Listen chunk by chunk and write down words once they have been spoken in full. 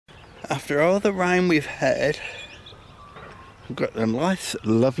After all the rain we've had, we've got a nice,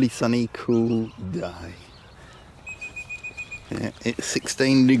 lovely, sunny, cool day. Yeah, it's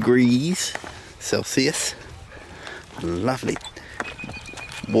 16 degrees Celsius. Lovely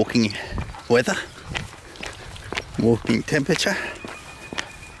walking weather, walking temperature.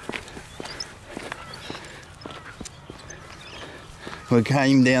 We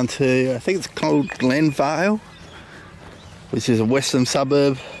came down to, I think it's called Glenvale, which is a western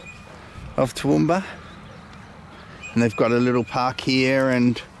suburb of Toowoomba. And they've got a little park here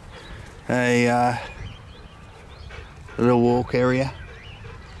and a little walk area.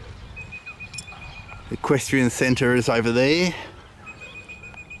 The equestrian centre is over there.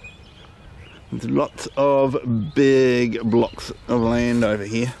 There's lots of big blocks of land over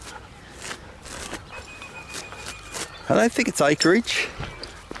here. I don't think it's acreage.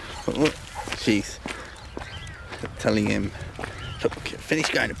 Jeez. Telling him, look, finish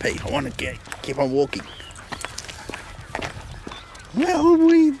going to pee. I want to keep on walking. Well,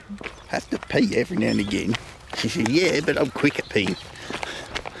 we have to pee every now and again. She said, yeah, but I'm quick at peeing.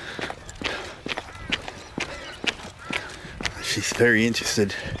 She's very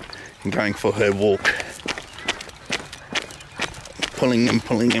interested in going for her walk. Pulling and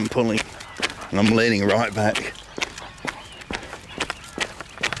pulling and pulling. And I'm leaning right back.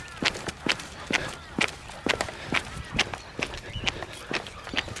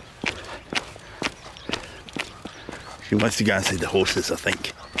 She wants to go and see the horses, I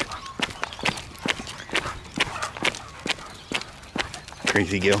think.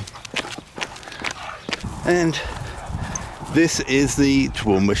 Crazy girl. And this is the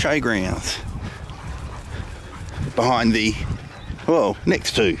Toowoomba Showgrounds. Behind the, well,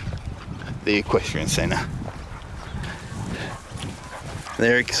 next to the equestrian centre.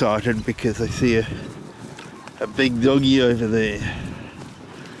 They're excited because they see a big doggy over there.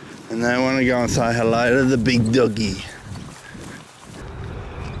 And they want to go and say hello to the big doggy.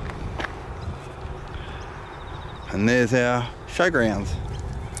 And there's our showgrounds.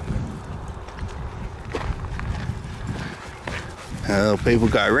 People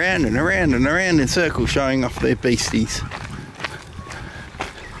go around and around and around in circles showing off their beasties.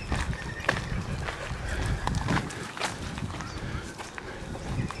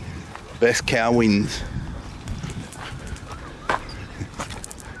 Best cow wins.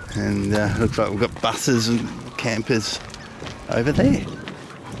 And looks like we've got buses and campers over there.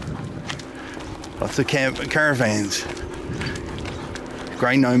 Lots of caravans.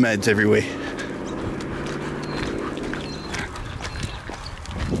 Grey nomads everywhere.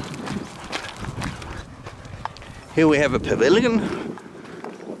 Here we have a pavilion.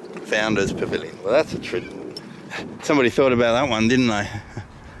 Founders Pavilion. Well, that's a treat. Somebody thought about that one, didn't they?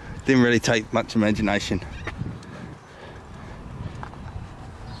 Didn't really take much imagination.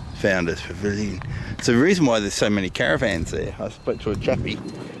 Founders Pavilion. So the reason why there's so many caravans there, I spoke to a chappie,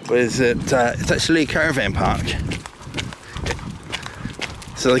 was that it's actually a caravan park.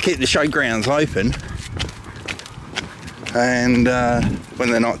 So they keep the showgrounds open, and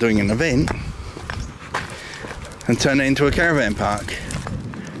when they're not doing an event, and turn it into a caravan park.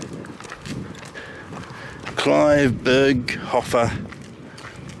 Clive Berghofer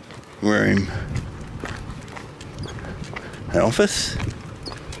room. An office.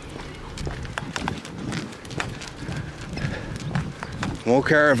 More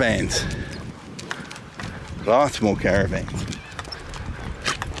caravans. Lots more caravans.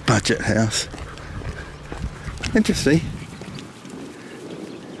 Budget house. Interesting.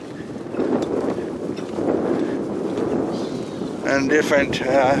 And different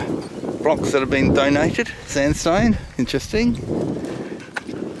blocks that have been donated. Sandstone. Interesting.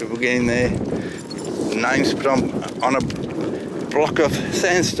 People getting their names put on a block of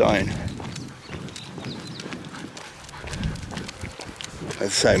sandstone. As I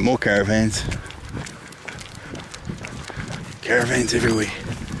say, more caravans. Caravans everywhere.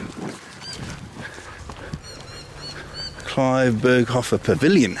 Clive Berghofer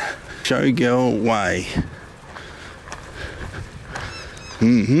Pavilion. Showgirl Way.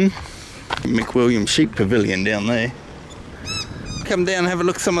 McWilliam Sheep Pavilion down there. Come down and have a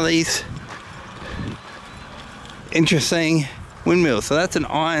look at some of these interesting windmills. So that's an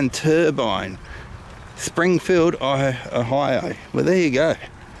iron turbine. Springfield, Ohio. Well, there you go.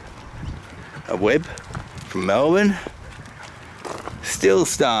 A Webb from Melbourne. Steel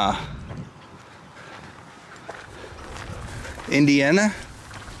Star, Indiana.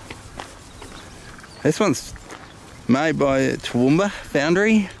 This one's made by Toowoomba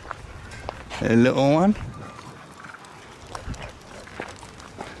Foundry. A little one.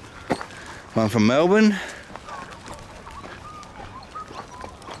 One from Melbourne.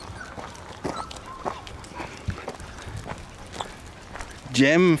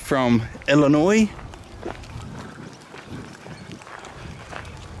 Gem from Illinois.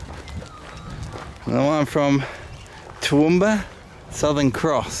 Another one from Toowoomba, Southern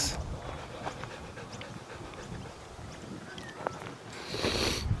Cross.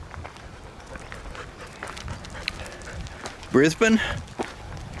 Brisbane.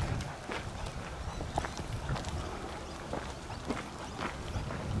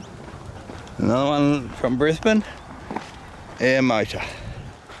 Another one from Brisbane. Air Motor.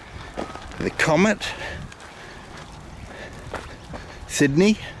 The Comet.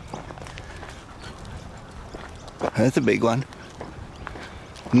 Sydney. That's a big one.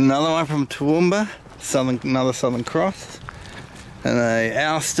 Another one from Toowoomba, another Southern Cross. And a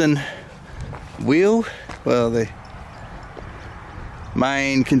Alston wheel, well, the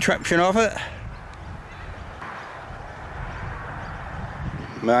main contraption of it.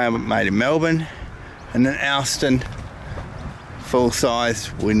 Made in Melbourne. And an Alston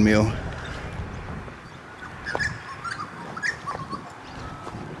full-size windmill.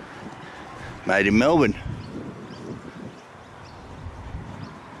 Made in Melbourne.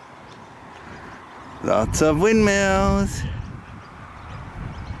 Lots of windmills.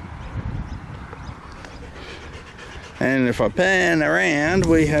 And if I pan around,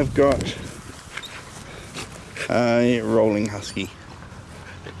 we have got a rolling husky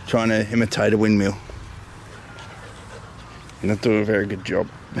trying to imitate a windmill. Not doing a very good job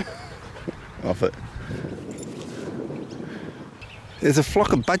of it. There's a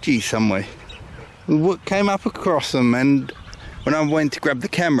flock of budgies somewhere. Came up across them, and when I went to grab the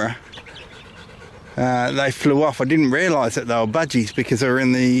camera, they flew off. I didn't realise that they were budgies because they were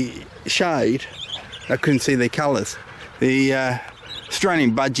in the shade. I couldn't see their colours. The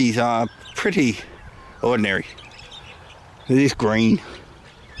Australian budgies are pretty ordinary. They're just green.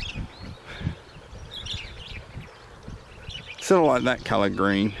 Sort of like that colour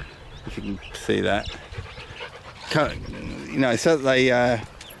green, if you can see that. You know, so that they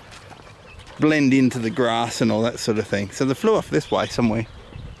blend into the grass and all that sort of thing. So they flew off this way somewhere.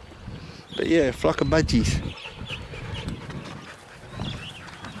 But yeah, a flock of budgies.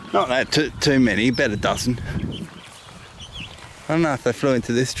 Not that too many, about a dozen. I don't know if they flew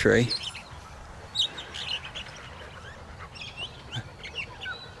into this tree.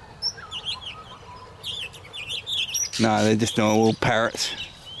 No, they're just normal parrots.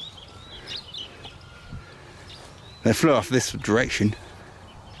 They flew off this direction.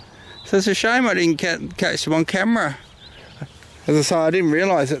 So it's a shame I didn't catch them on camera. As I say, I didn't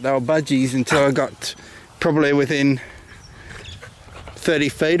realise that they were budgies until I got probably within 30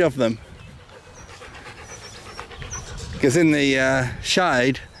 feet of them. Because in the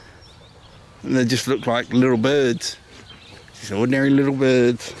shade, they just look like little birds. Just ordinary little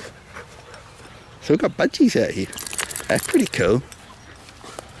birds. So we've got budgies out here. That's pretty cool.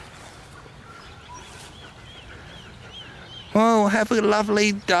 Well, have a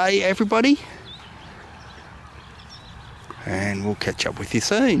lovely day, everybody. And we'll catch up with you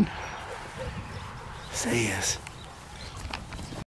soon. See yous.